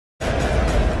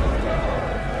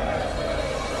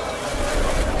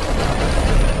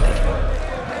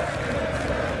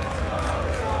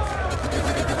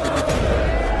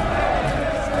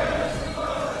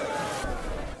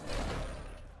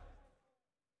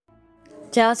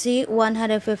Chelsea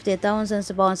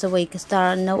 £150,000 a week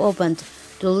star now opened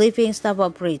to leaving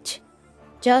Stamford Bridge.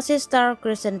 Chelsea star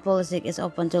Christian Pulisic is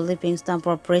open to leaving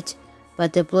Stamford Bridge,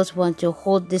 but the Blues want to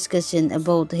hold discussion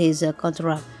about his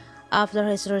contract after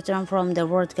his return from the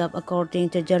World Cup, according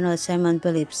to journalist Simon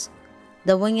Phillips.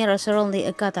 The winger is currently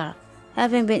in Qatar,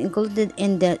 having been included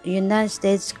in the United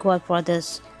States squad for the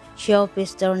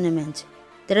showpiece tournament.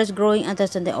 There is growing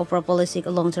understanding over Pulisic's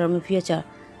long-term future,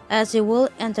 as he will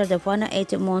enter the final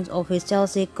 18 months of his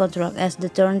Chelsea contract as the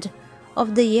turn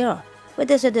of the year, with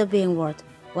the schedule being worth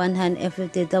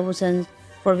 $150,000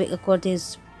 per week, according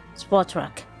to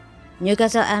Spotrac.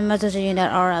 Newcastle and Manchester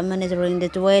United are monitoring the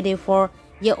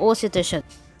 24-year-old situation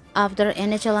after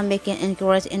initially making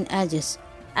inquiries in ages.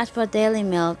 As per Daily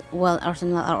Mail, while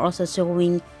Arsenal are also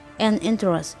showing an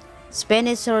interest,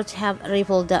 Spanish sources have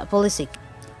revealed that Pulisic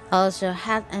also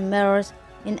had admirers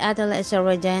in Italy.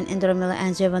 Serie A giant Inter Milan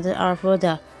and Juventus are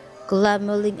further club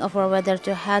mulling over whether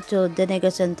to head to the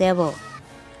negotiation table.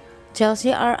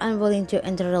 Chelsea are unwilling to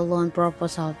enter the loan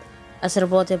proposal, as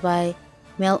reported by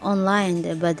Mail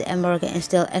Online, but the American is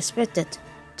still expected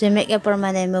to make a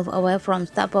permanent move away from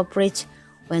Stamford Bridge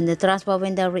when the transfer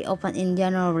window reopened in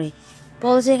January.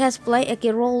 Pulisic has played a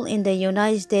key role in the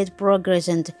United States'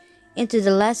 progression into the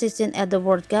last season at the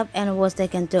World Cup and was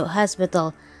taken to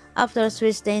hospital after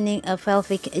sustaining a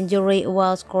pelvic injury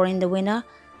while scoring the winner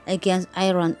against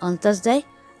Iran on Thursday,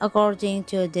 according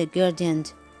to The Guardian.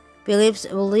 Phillips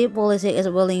believes Pulisic is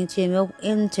willing to move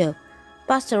into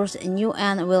pastures new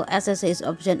and will assess his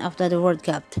option after the World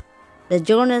Cup. The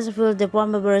journalist feel the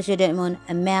former Borussia Dortmund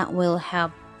man will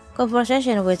have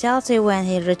conversation with Chelsea when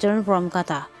he returns from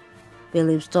Qatar.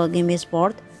 Phillips told Gimme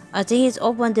Sport, "I think he's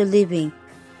open to leaving.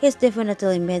 He's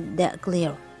definitely made that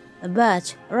clear.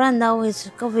 But right now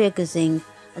he's focusing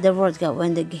on the World Cup.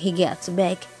 When he gets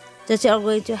back, Chelsea are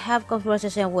going to have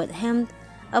conversation with him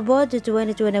about the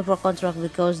 2024 contract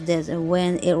because that's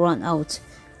when it runs out."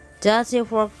 Chelsea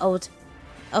forked out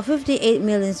a £58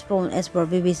 million as per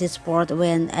BBC Sport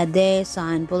when they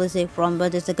signed Pulisic from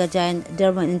Bundesliga giant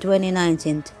Dortmund in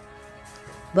 2019.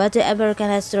 But the American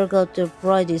has struggled to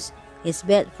produce his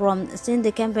best from since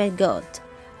the campaign got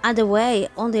underway,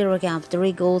 only racking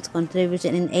 3 goals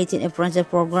contribution in 18 appearances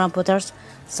for Graham Potter's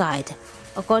side.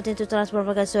 According to Transfer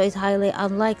Market, so it's highly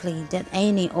unlikely that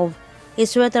any of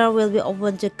his sweater will be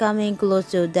open to coming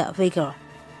close to that figure.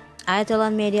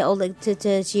 Italian media outlets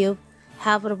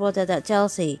have reported that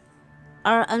Chelsea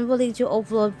are unwilling to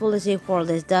offload Pulisic for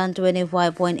less than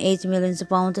 £25.8 million,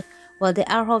 while they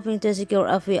are hoping to secure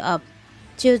a fee up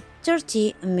to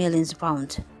 £30 million.